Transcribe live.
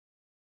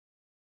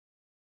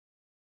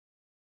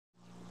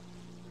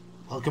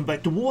Welcome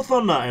back to War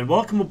Thunder and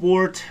welcome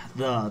aboard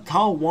the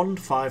Tau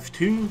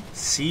 152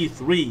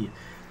 C-3,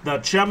 the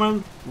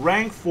German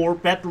rank 4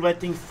 battle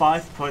rating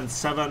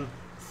 5.7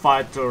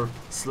 fighter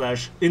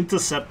 /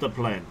 interceptor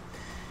plane.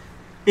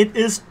 It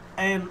is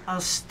an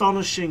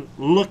astonishing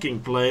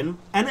looking plane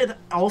and it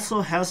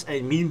also has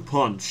a mean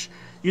punch.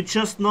 You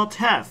just not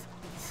have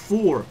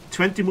 4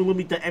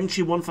 20mm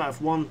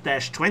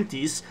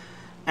MG151-20s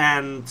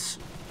and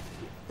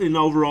in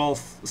overall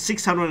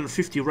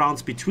 650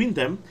 rounds between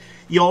them.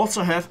 You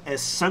also have a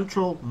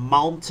central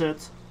mounted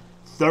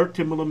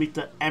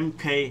 30mm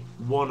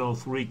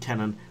MK103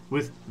 cannon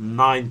with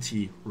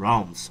 90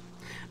 rounds.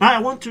 Now I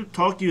want to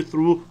talk you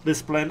through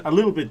this plane a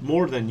little bit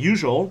more than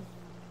usual,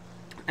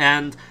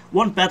 and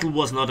one battle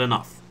was not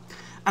enough.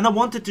 And I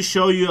wanted to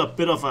show you a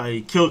bit of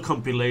a kill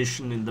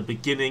compilation in the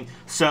beginning,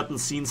 certain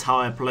scenes, how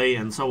I play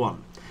and so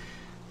on.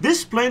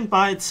 This plane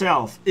by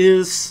itself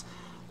is,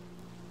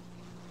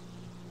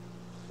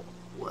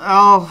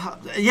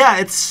 yeah,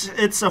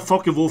 it's a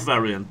Focke-Wulf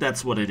variant,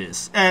 that's what it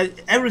is.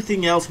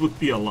 Everything else would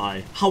be a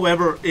lie.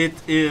 However, it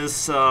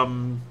is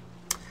not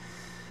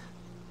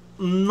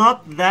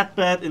that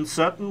bad in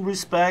certain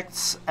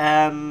respects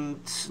and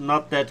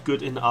not that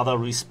good in other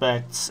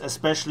respects,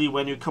 especially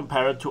when you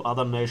compare it to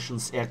other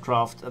nations'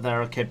 aircraft,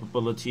 their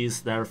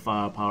capabilities, their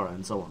firepower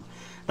and so on.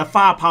 The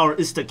firepower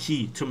is the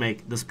key to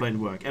make this plane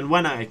work, and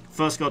when I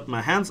first got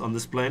my hands on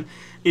this plane,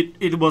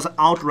 it was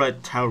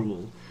outright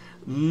terrible.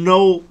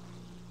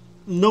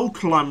 No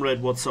climb rate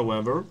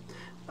whatsoever.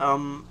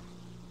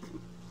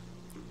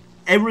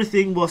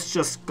 Everything was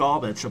just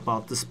garbage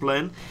about this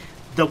plane.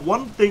 The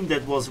one thing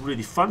that was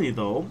really funny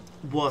though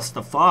was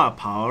the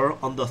firepower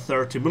on the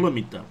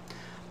 30mm.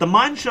 The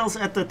mine shells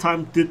at the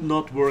time did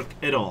not work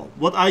at all.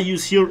 What I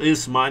use here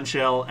is mine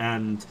shell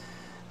and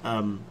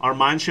our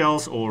mine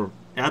shells or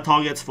air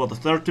targets for the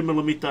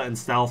 30mm and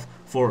stealth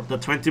for the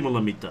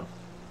 20mm.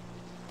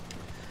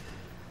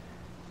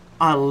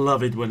 I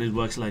love it when it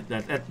works like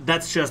that.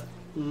 That's just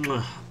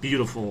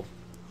beautiful,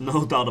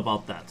 no doubt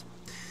about that.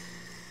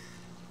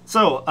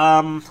 So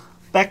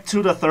back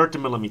to the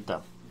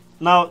 30mm.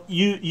 Now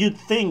you'd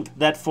think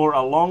that for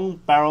a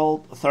long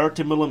barreled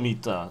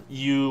 30mm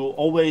you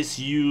always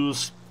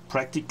use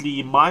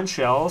practically mine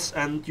shells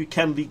and you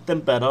can lead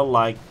them better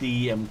like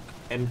the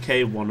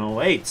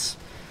MK108s.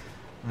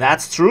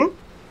 That's true.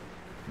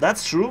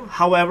 That's true.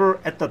 However,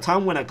 at the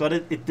time when I got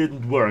it, it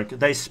didn't work.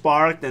 They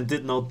sparked and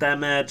did no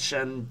damage,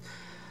 and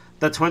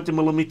the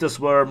 20mm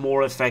were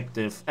more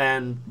effective.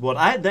 And what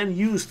I then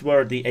used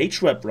were the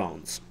HREP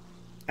rounds,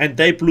 and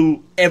they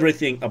blew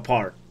everything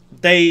apart.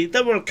 They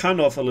were kind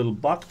of a little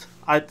bugged,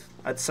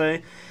 I'd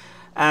say,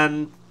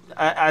 and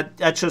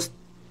I just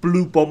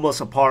blew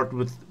bombers apart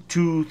with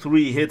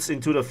 2-3 hits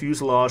into the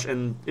fuselage,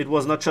 and it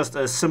was not just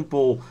a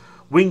simple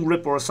wing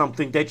rip or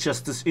something. They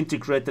just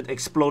disintegrated,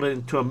 exploded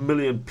into a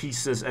million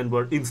pieces, and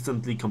were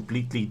instantly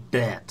completely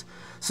dead.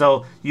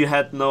 So you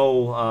had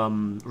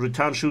no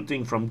return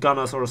shooting from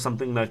gunners or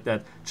something like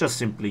that, just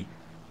simply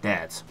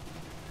dead.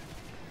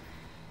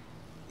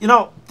 You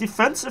know,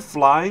 defensive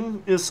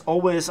flying is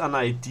always an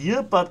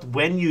idea, but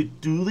when you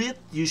do it,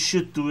 you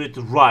should do it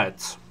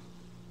right.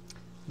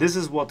 This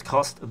is what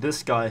cost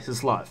this guy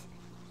his life.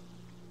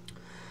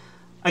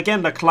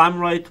 Again, the climb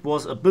rate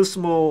was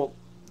abysmal,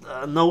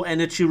 no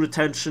energy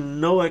retention,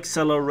 no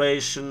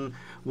acceleration,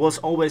 was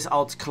always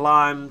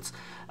outclimbed.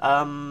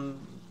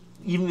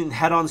 Even in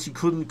head-ons you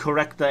couldn't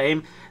correct the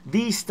aim.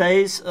 These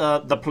days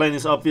the plane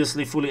is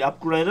obviously fully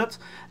upgraded,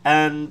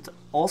 and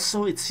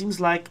also it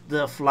seems like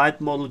the flight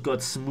model got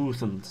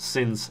smoothened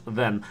since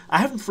then. I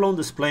haven't flown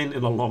this plane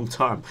in a long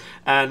time,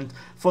 and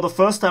for the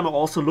first time I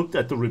also looked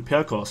at the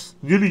repair costs.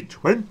 Nearly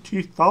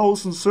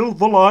 20,000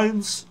 silver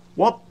lines.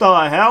 What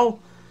the hell?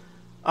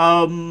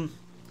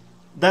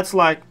 That's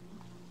like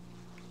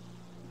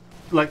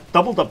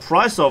double the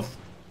price of,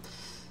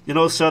 you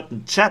know,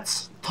 certain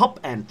jets,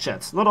 top-end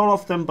jets. Not all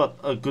of them, but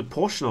a good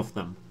portion of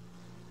them.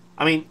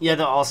 I mean, yeah,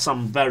 there are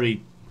some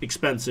very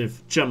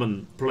expensive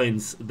German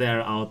planes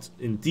there out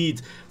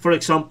indeed. For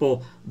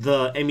example,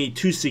 the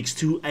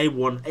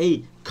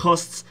Me-262A1A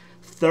costs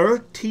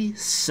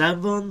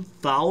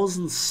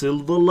 37,000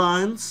 silver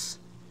lines.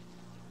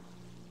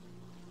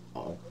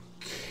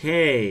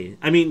 Okay.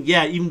 I mean,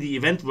 yeah, even the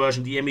event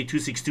version, the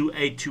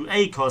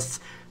Me-262A2A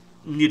costs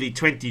nearly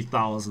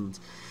 20,000.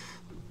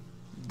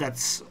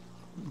 That's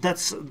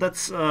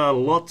a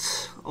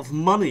lot of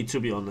money, to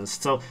be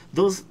honest. So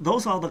those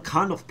are the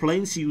kind of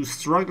planes you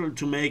struggle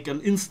to make an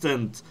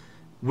instant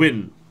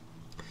win.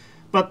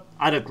 But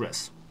I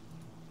digress.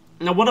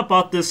 Now, what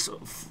about this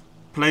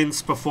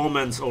plane's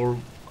performance or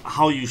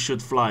how you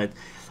should fly it?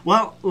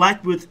 Well,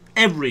 like with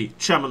every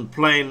German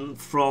plane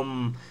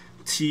from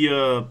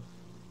tier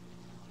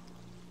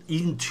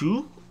even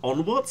 2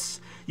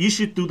 onwards, you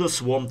should do the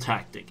swarm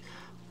tactic.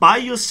 By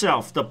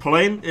yourself, the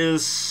plane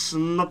is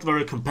not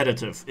very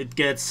competitive. It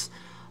gets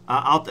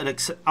out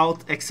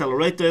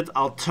accelerated,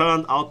 out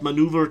turned, out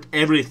maneuvered,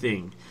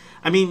 everything.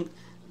 I mean,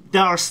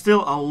 there are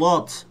still a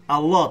lot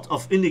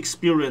of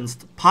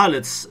inexperienced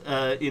pilots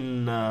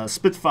in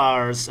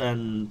Spitfires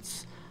and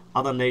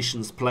other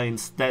nations'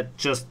 planes that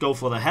just go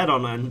for the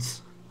head-on, and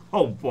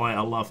oh boy,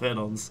 I love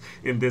head-ons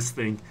in this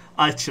thing.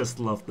 I just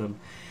love them.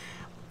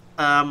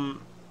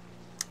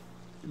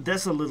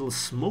 There's a little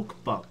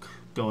smoke bug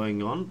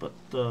going on, but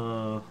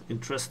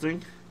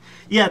interesting.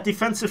 Yeah,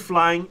 defensive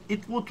flying,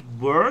 it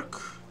would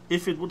work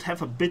if it would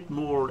have a bit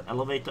more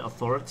elevator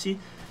authority,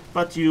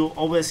 but you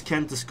always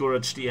can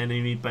discourage the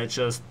enemy by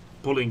just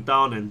pulling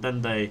down, and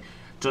then they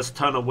just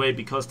turn away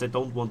because they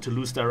don't want to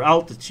lose their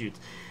altitude.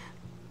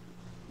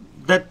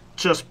 That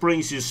just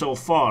brings you so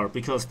far,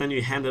 because then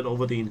you hand it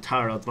over the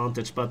entire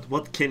advantage. But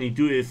what can you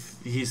do if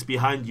he's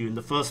behind you in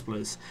the first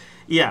place?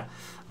 Yeah,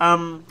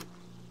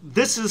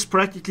 this is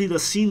practically the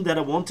scene that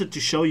I wanted to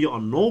show you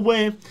on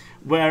Norway,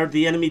 where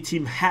the enemy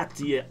team had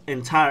the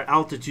entire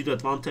altitude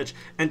advantage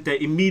and they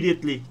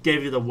immediately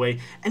gave it away.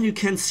 And you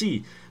can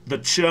see the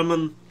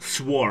German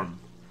swarm,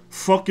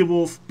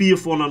 Focke-Wulf,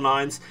 Bf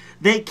 109s,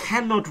 they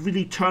cannot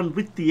really turn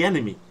with the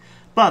enemy,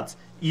 but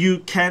you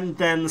can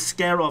then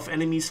scare off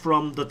enemies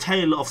from the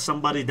tail of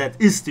somebody that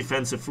is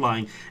defensive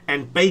flying,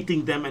 and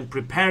baiting them and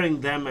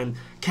preparing them and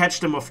catch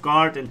them off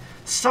guard. And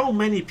so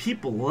many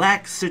people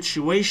lack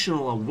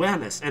situational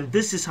awareness, and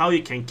this is how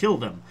you can kill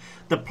them.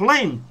 The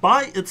plane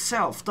by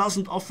itself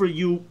doesn't offer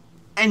you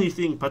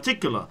anything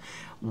particular.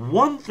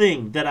 One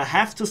thing that I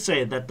have to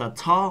say that the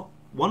TAR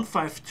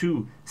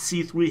 152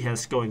 C-3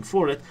 has going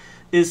for it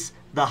is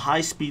the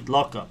high-speed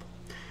lockup.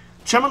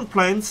 German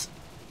planes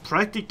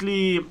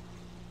practically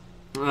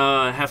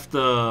have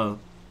the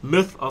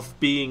myth of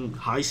being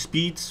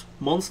high-speed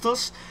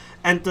monsters,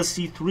 and the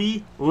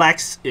C-3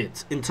 lacks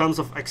it in terms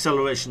of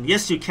acceleration.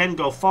 Yes, you can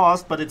go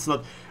fast, but it's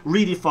not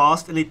really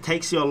fast, and it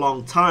takes you a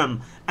long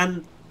time,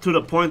 and to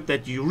the point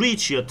that you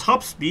reach your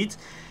top speed,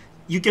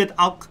 you get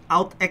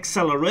out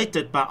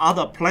accelerated by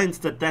other planes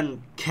that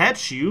then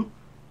catch you,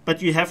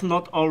 but you have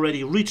not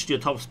already reached your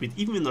top speed,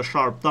 even in a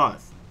sharp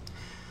dive.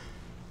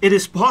 It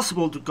is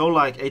possible to go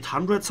like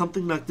 800,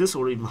 something like this,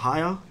 or even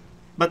higher,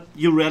 but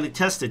you rarely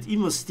test it.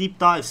 Even steep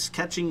dives,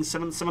 catching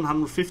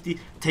 750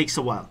 takes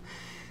a while.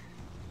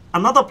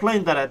 Another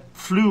plane that I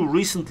flew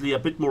recently a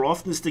bit more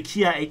often is the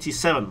Kia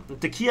 87.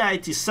 The Kia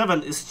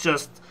 87 is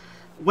just,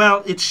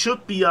 well, it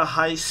should be a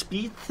high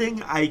speed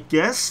thing, I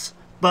guess,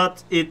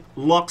 but it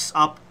locks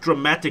up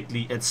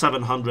dramatically at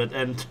 700,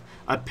 and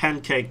I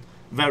pancaked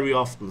very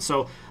often.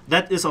 So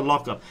that is a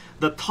lockup.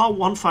 The TAR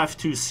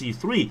 152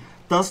 C-3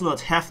 does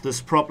not have this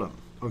problem,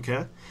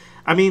 okay?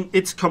 I mean,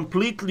 it's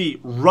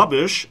completely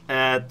rubbish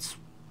at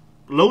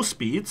low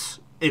speeds.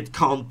 It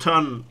can't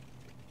turn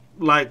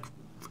like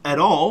at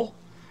all.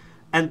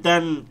 And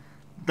then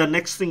the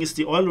next thing is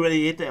the oil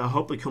radiator. I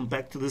hope we come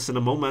back to this in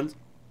a moment.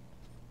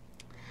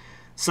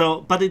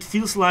 So, but it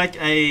feels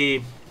like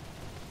a,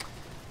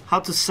 how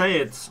to say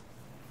it?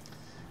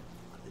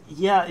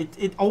 Yeah,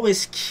 it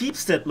always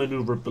keeps that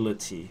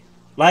maneuverability.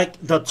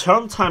 Like, the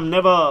turn time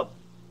never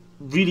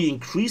really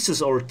increases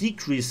or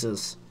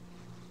decreases,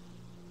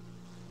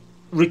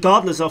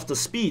 regardless of the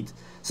speed.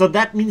 So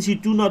that means you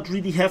do not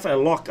really have a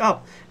lock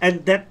up,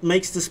 and that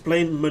makes this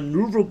plane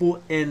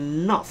maneuverable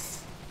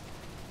enough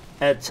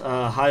at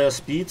higher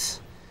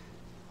speeds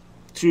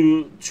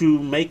to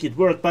make it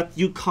work. But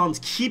you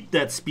can't keep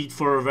that speed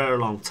for a very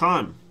long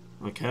time,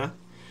 okay?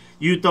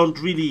 You don't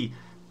really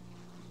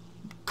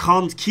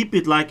can't keep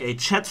it like a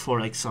jet, for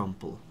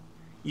example.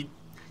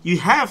 You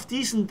have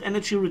decent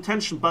energy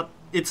retention, but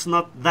it's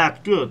not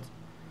that good,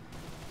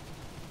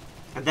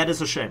 and that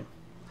is a shame.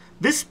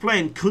 This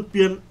plane could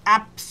be an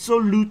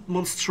absolute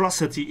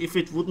monstrosity if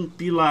it wouldn't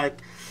be like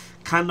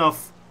kind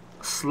of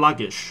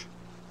sluggish.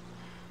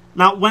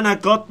 Now, when I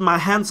got my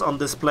hands on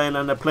this plane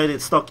and I played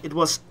it stock, it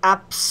was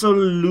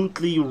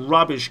absolutely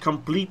rubbish,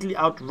 completely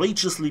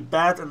outrageously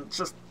bad, and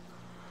just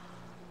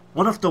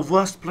one of the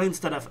worst planes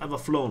that I've ever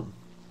flown.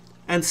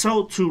 And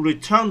so to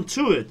return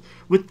to it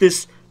with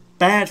this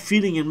bad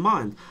feeling in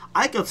mind,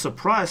 I got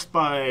surprised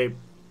by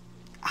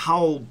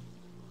how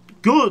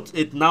good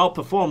it now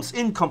performs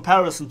in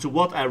comparison to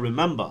what I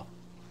remember.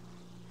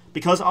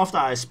 Because after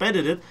I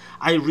spatted it,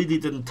 I really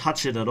didn't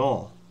touch it at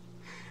all.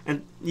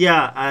 And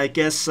yeah, I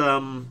guess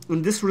in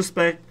this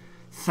respect,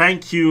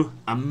 thank you,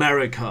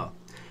 America.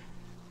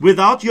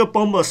 Without your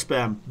bomber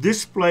spam,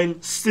 this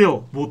plane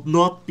still would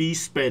not be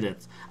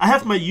spatted. I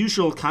have my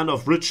usual kind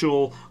of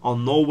ritual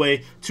on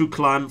Norway to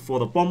climb for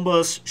the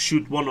bombers,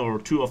 shoot one or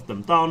two of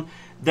them down.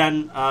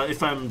 Then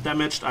if I'm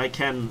damaged, I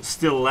can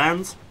still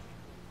land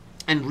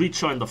and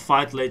rejoin the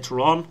fight later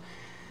on.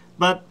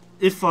 But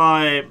if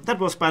that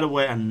was, by the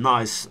way, a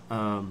nice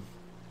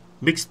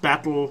mixed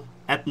battle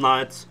at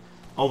night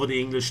over the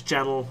English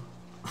Channel.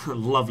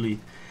 Lovely.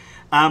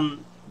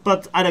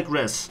 But I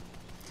digress.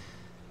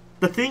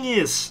 The thing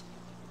is,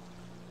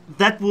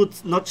 that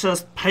would not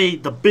just pay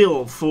the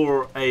bill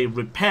for a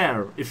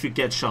repair if you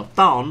get shot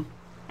down.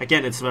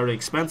 Again, it's very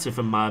expensive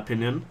in my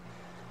opinion.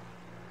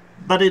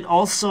 But it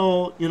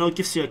also, you know,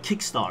 gives you a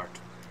kickstart,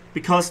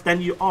 because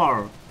then you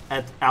are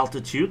at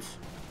altitude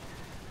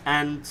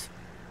and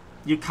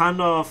you kind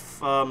of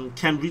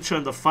can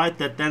return the fight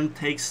that then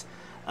takes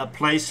a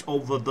place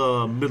over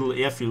the middle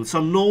airfield.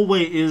 So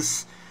Norway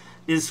is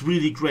is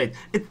really great.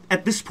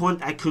 At this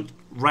point I could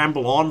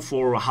ramble on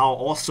for how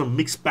awesome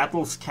mixed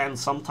battles can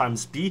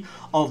sometimes be,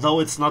 although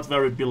it's not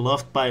very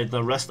beloved by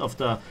the rest of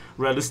the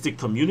realistic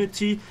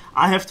community.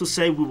 I have to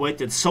say, we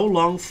waited so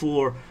long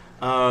for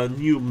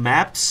new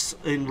maps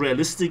in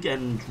realistic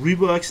and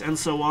reworks and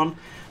so on,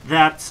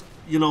 that,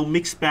 you know,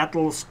 mixed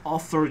battles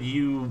offer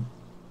you,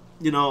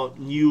 you know,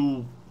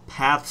 new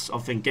paths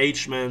of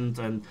engagement,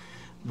 and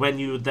when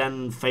you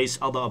then face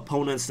other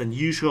opponents than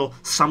usual,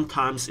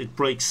 sometimes it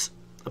breaks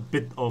a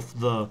bit of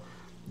the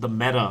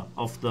meta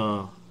of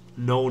the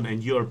known,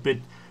 and you're a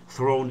bit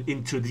thrown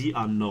into the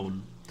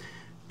unknown.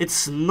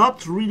 It's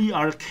not really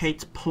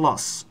Arcade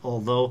Plus,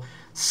 although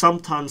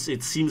sometimes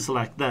it seems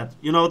like that.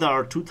 You know, there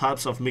are two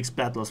types of mixed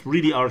battles: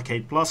 really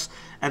Arcade Plus,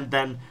 and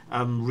then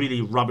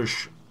really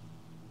rubbish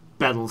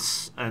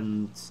battles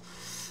and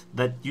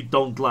that you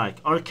don't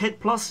like. Arcade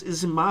Plus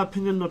is, in my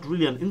opinion, not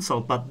really an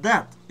insult, but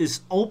that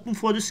is open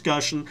for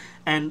discussion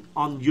and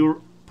on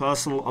your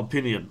personal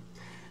opinion.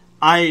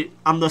 I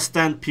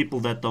understand people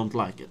that don't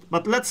like it.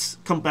 But let's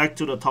come back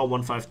to the Tau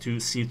 152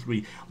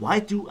 C-3. Why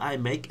do I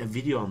make a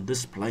video on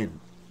this plane?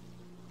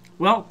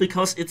 Well,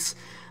 because it's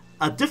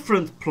a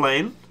different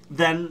plane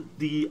than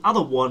the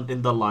other one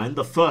in the line,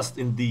 the first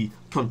in the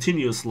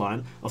continuous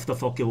line of the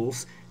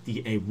Focke-Wulfs,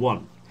 the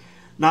A1.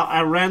 Now,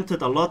 I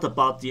ranted a lot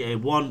about the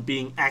A1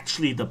 being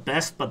actually the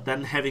best, but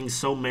then having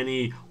so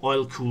many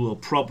oil cooler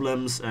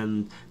problems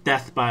and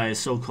death by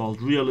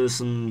so-called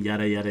realism,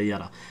 yada yada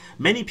yada.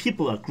 Many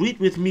people agreed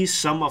with me,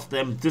 some of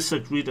them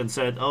disagreed and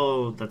said,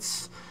 oh,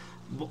 that's...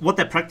 What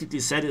they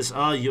practically said is,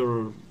 oh,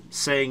 you're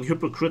saying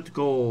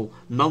hypocritical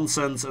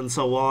nonsense and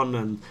so on,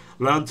 and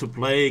learn to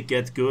play,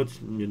 get good,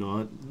 you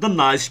know, the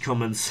nice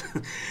comments.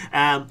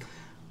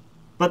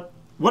 But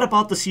what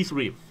about the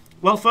C3?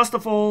 Well, first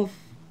of all,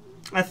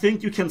 I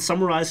think you can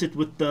summarize it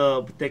with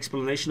the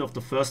explanation of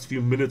the first few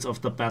minutes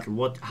of the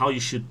battle, how you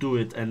should do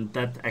it, and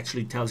that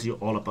actually tells you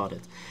all about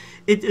it.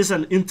 It is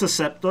an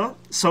interceptor,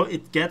 so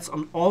it gets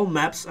on all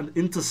maps an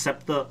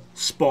interceptor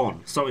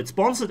spawn. So it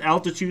spawns at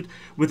altitude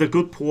with a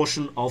good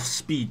portion of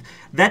speed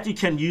that you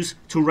can use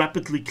to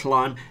rapidly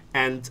climb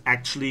and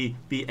actually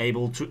be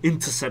able to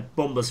intercept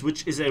bombers,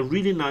 which is a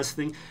really nice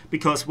thing,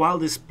 because while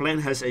this plane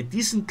has a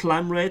decent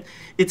climb rate,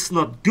 it's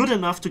not good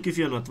enough to give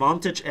you an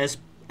advantage as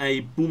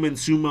a boom and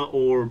zoomer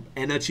or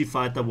energy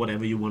fighter,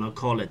 whatever you want to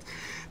call it.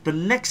 The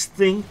next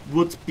thing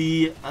would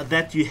be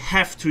that you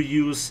have to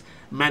use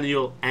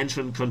manual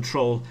engine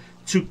control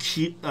to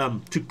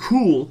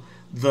cool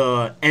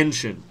the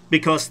engine,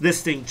 because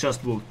this thing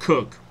just will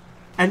cook.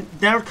 And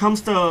there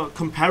comes the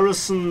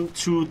comparison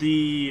to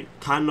the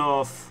kind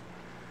of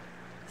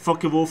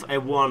Focke-Wulf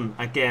A1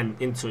 again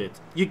into it.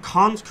 You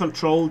can't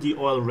control the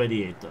oil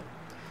radiator.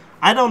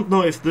 I don't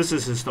know if this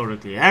is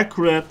historically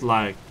accurate,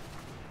 like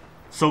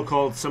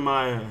so-called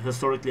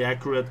semi-historically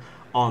accurate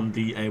on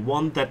the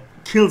A1, that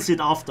kills it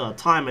after a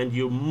time and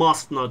you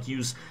must not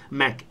use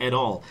mech at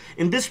all.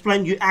 In this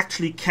plane you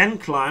actually can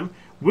climb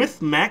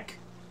with mech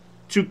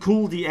to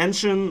cool the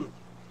engine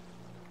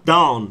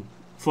down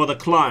for the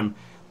climb.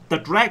 The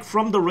drag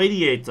from the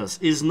radiators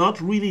is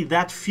not really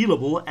that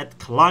feelable at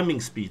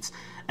climbing speeds.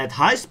 At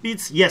high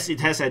speeds, yes,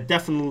 it has a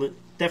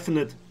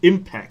definite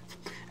impact,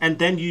 and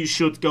then you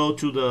should go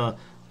to the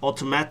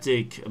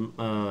automatic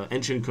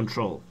engine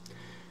control.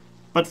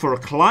 But for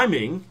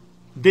climbing,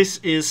 this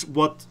is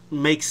what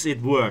makes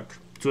it work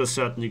to a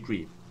certain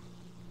degree.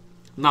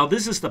 Now,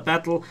 this is the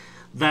battle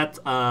that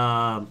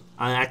I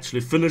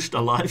actually finished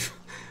alive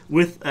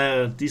with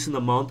a decent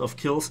amount of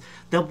kills.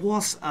 There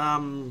was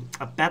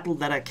a battle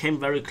that I came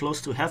very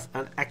close to have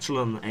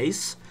actually an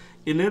ace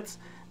in it,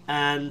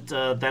 and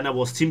then I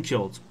was team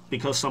killed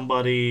because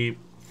somebody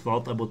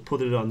thought I would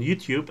put it on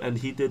YouTube, and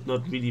he did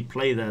not really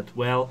play that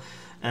well,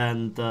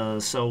 and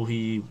so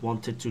he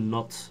wanted to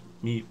not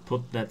me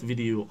put that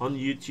video on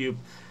YouTube.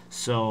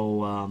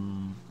 So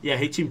yeah,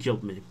 he team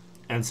killed me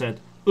and said,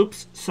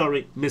 oops,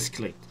 sorry,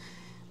 misclicked.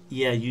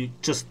 Yeah, you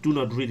just do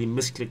not really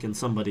misclick and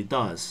somebody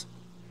does.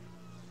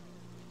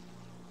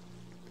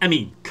 I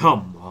mean,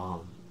 come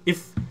on.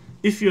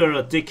 If you're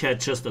a dickhead,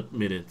 just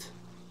admit it.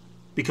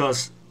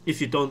 Because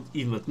if you don't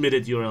even admit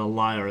it, you're a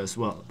liar as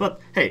well.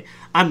 But hey,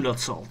 I'm not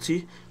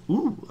salty.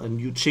 Ooh, a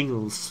new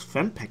Jingles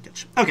fan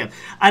package. Okay,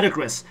 I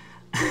digress.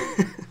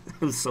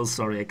 I'm so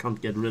sorry, I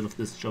can't get rid of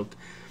this joke.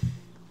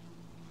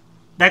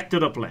 Back to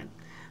the plane.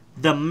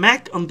 The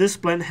mech on this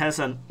plane has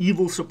an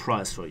evil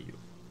surprise for you.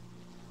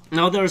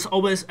 Now, there's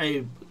always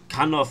a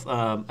kind of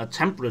a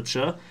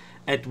temperature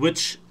at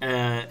which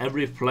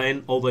every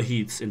plane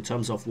overheats in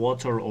terms of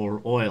water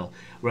or oil,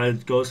 where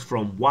it goes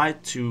from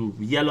white to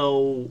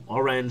yellow,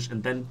 orange,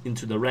 and then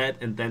into the red,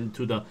 and then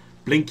to the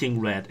blinking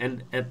red.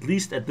 And at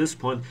least at this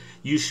point,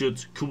 you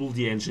should cool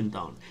the engine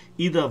down,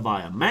 either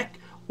via mech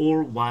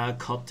or via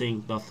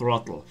cutting the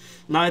throttle.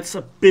 Now, it's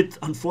a bit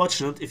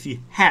unfortunate if you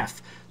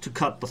have to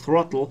cut the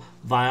throttle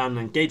via an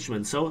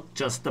engagement, so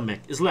just the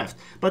mech is left.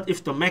 But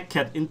if the mech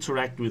can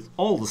interact with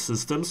all the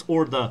systems,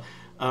 or the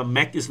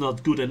mech is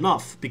not good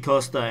enough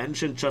because the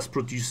engine just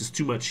produces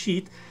too much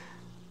heat,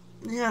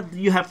 yeah,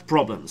 you have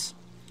problems.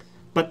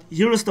 But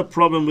here is the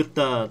problem with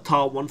the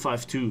TAR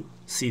 152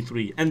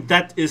 C-3, and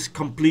that is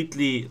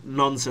completely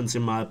nonsense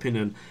in my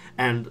opinion,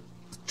 and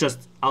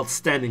just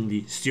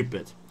outstandingly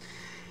stupid.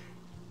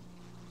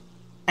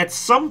 At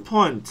some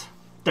point,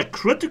 the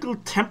critical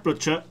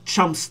temperature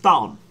jumps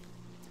down,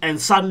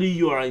 and suddenly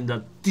you are in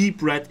the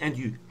deep red, and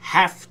you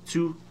have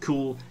to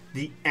cool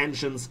the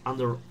engines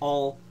under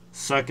all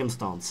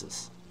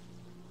circumstances.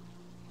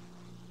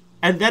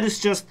 And that is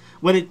just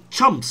when it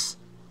jumps,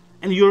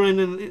 and you're in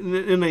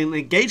an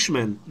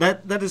engagement.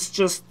 That is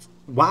just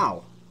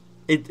wow.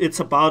 It's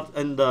about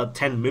in the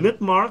 10-minute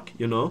mark,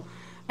 you know,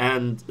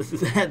 and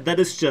that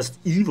is just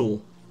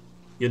evil,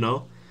 you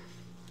know.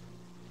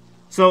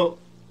 So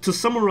to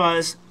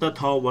summarize the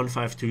TAR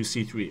 152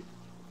 C-3.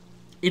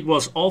 It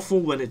was awful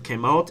when it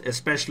came out,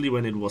 especially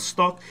when it was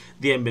stock.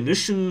 The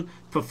ammunition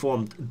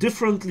performed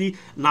differently.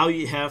 Now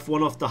you have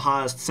one of the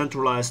highest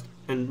centralized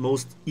and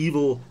most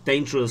evil,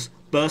 dangerous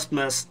burst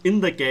mass in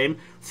the game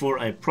for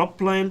a prop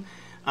plane.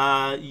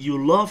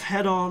 You love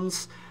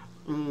head-ons.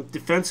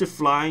 Defensive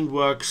flying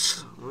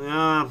works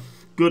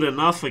good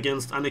enough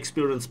against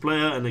unexperienced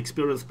player. An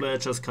experienced player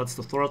just cuts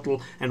the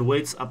throttle and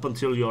waits up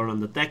until you're on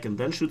the deck and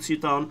then shoots you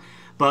down.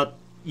 But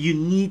you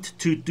need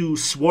to do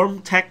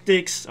swarm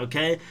tactics,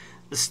 okay?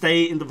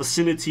 Stay in the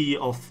vicinity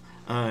of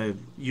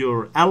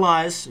your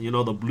allies, you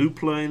know, the blue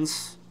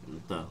planes,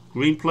 the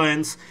green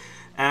planes,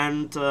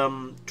 and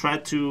try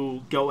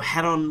to go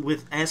head-on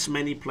with as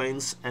many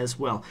planes as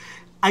well.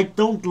 I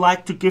don't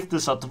like to give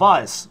this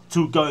advice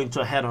to going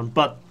to head-on,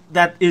 but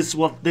that is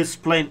what this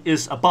plane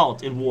is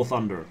about in War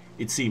Thunder,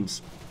 it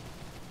seems.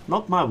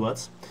 Not my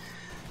words.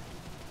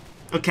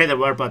 Okay, they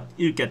were, but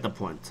you get the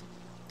point.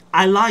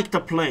 I like the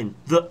plane.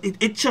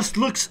 It just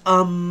looks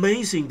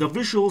amazing. The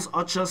visuals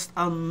are just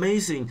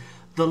amazing.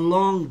 The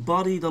long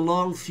body, the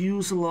long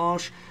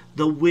fuselage,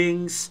 the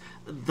wings,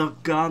 the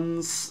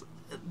guns,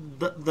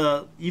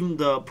 even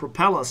the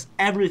propellers.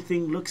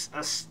 Everything looks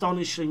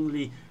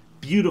astonishingly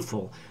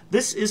beautiful.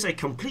 This is a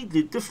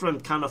completely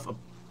different kind of a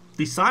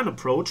design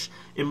approach,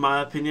 in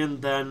my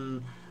opinion,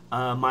 than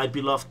my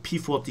beloved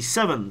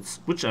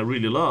P-47s, which I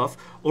really love,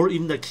 or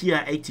even the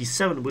Kia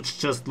 87, which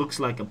just looks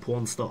like a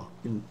porn star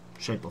in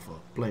shape of a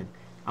plane.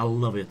 I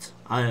love it.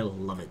 I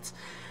love it.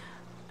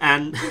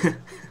 And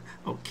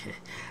okay,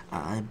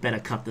 I better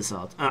cut this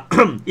out.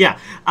 Yeah.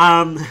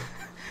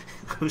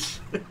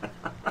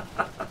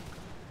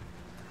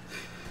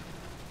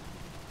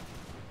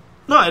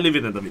 No, I leave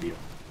it in the video.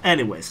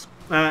 Anyways,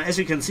 as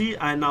you can see,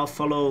 I now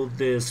follow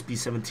this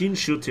B-17,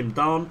 shoot him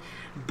down.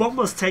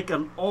 Bombers take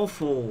an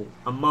awful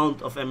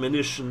amount of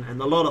ammunition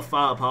and a lot of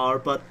firepower,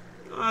 but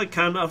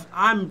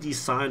I'm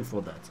designed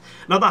for that.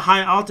 Now the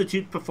high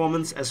altitude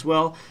performance as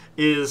well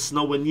is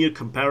nowhere near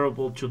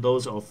comparable to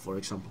those of, for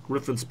example,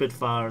 Griffin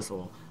Spitfires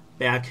or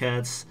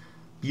Bearcats,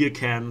 beer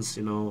cans,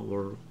 you know,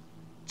 or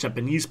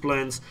Japanese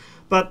planes.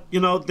 But, you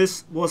know,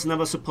 this was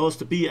never supposed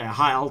to be a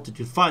high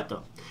altitude fighter.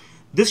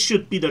 This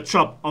should be the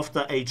job of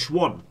the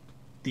H-1,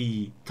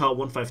 the TAR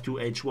 152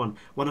 H-1,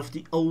 one of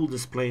the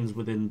oldest planes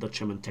within the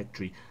German tech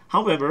tree.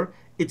 However,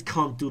 it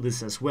can't do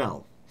this as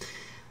well.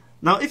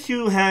 Now, if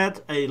you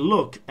had a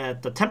look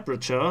at the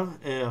temperature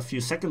a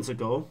few seconds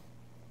ago,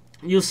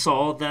 you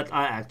saw that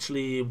I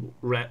actually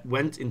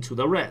went into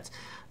the red.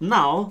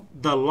 Now,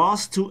 the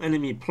last two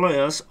enemy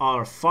players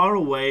are far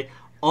away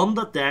on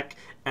the deck,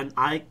 and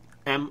I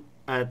am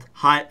at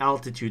high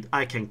altitude.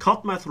 I can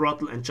cut my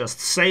throttle and just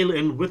sail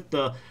in with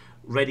the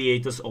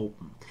radiators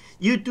open.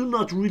 You do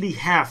not really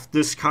have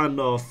this kind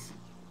of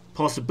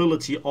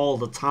possibility all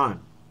the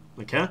time,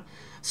 okay?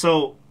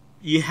 So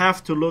you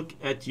have to look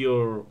at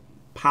your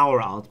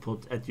power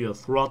output, at your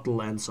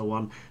throttle and so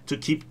on, to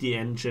keep the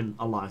engine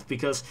alive,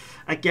 because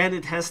again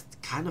it has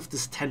kind of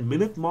this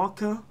 10-minute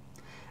marker,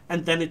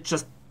 and then it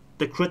just,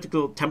 the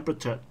critical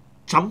temperature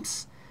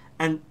jumps,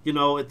 and you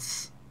know,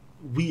 it's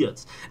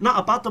weird. Now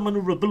about the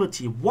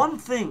maneuverability, one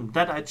thing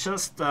that I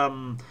just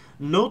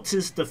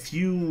noticed a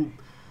few,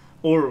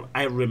 or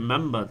I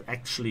remembered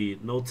actually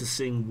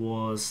noticing,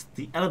 was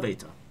the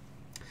elevator.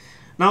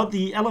 Now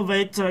the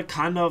elevator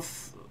kind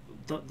of,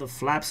 the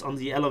flaps on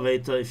the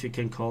elevator, if you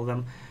can call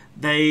them,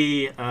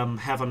 they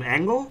have an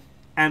angle,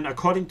 and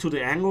according to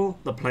the angle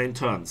the plane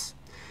turns.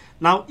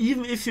 Now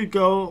even if you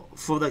go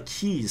for the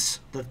keys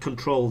that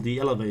control the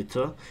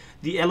elevator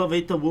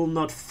will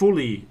not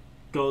fully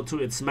go to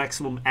its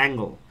maximum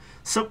angle.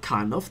 So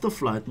kind of the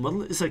flight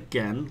model is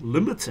again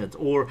limited,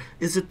 or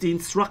is it the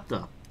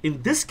instructor?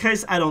 In this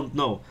case I don't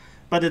know,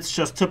 but it's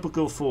just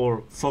typical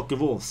for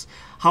Focke-Wulfs.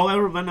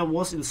 However, when I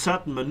was in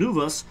certain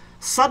maneuvers,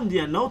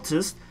 suddenly I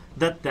noticed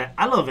that the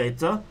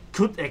elevator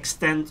could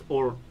extend,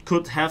 or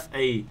could have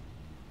a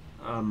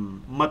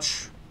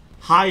much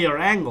higher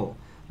angle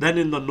than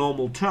in the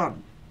normal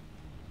turn.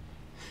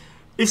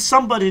 If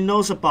somebody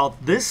knows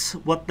about this,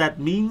 what that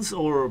means,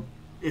 or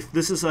if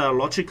this is a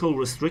logical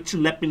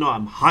restriction, let me know.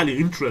 I'm highly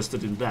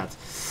interested in that.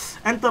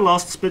 And the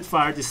last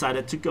Spitfire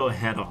decided to go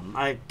head on.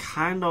 I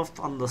kind of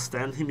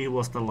understand him, he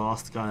was the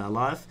last guy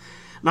alive.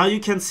 Now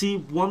you can see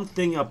one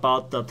thing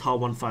about the Tau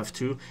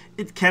 152,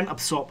 it can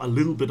absorb a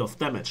little bit of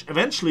damage.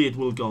 Eventually it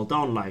will go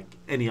down like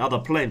any other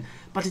plane,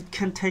 but it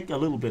can take a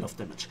little bit of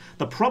damage.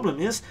 The problem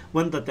is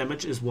when the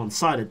damage is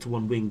one-sided to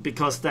one wing,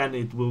 because then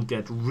it will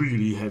get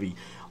really heavy.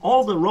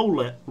 All the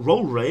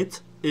roll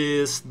rate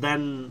is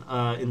then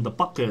in the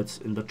bucket,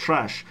 in the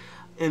trash.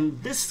 In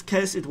this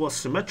case it was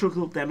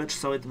symmetrical damage,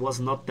 so it was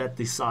not that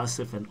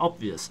decisive and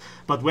obvious.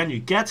 But when you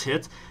get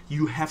hit,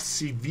 you have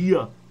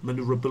severe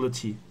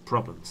maneuverability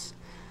problems.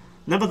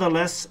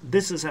 Nevertheless,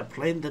 this is a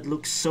plane that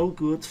looks so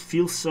good,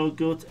 feels so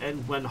good,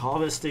 and when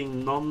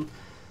harvesting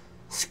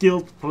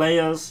non-skilled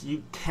players,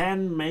 you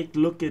can make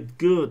look it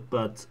good,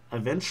 but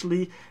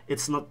eventually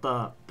it's not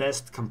the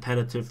best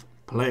competitive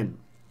plane.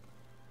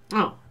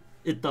 Oh,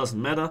 it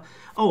doesn't matter.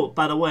 Oh,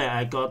 by the way,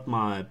 I got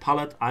my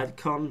palette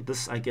icon.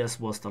 This, I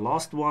guess, was the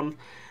last one.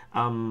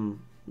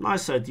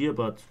 Nice idea,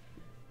 but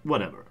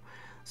whatever.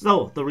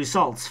 So, the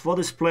results for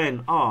this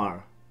plane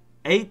are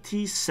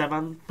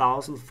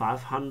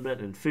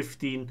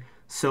 87,515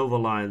 silver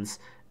lines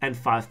and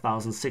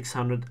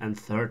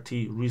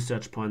 5,630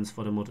 research points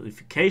for the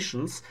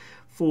modifications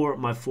for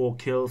my 4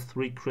 kills,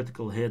 3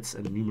 critical hits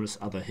and numerous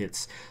other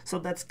hits. So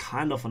that's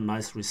kind of a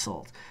nice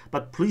result.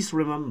 But please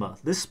remember,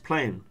 this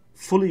plane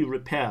fully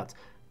repaired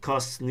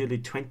costs nearly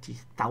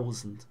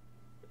 20,000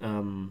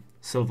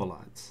 silver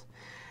lines.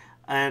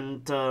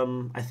 And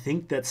I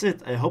think that's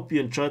it. I hope you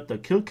enjoyed the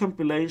kill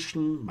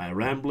compilation, my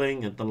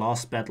rambling, and the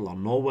last battle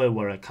on Norway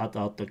where I cut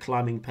out the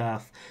climbing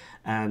path.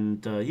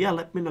 And yeah,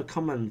 let me in the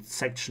comment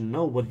section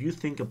know what you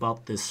think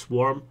about this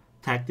swarm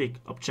tactic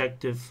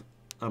objective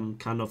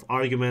kind of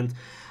argument.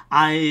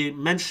 I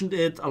mentioned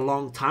it a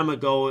long time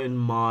ago in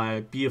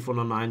my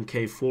BF109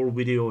 K4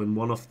 video, in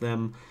one of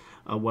them,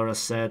 where I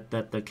said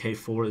that the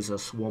K4 is a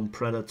swarm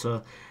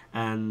predator,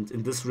 and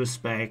in this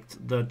respect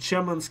the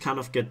Germans kind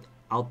of get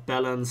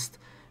outbalanced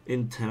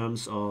in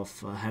terms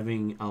of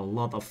having a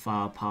lot of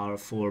firepower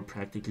for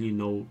practically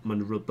no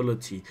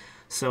maneuverability.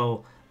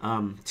 So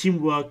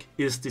teamwork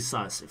is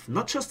decisive,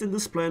 not just in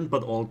this plane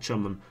but all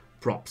German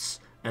props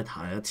at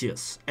higher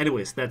tiers.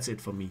 Anyways, that's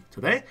it for me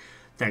today.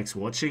 Thanks for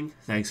watching,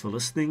 thanks for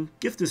listening.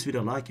 Give this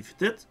video a like if you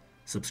did,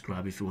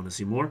 subscribe if you want to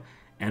see more,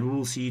 and we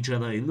will see each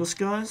other in the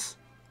skies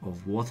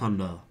of War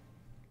Thunder.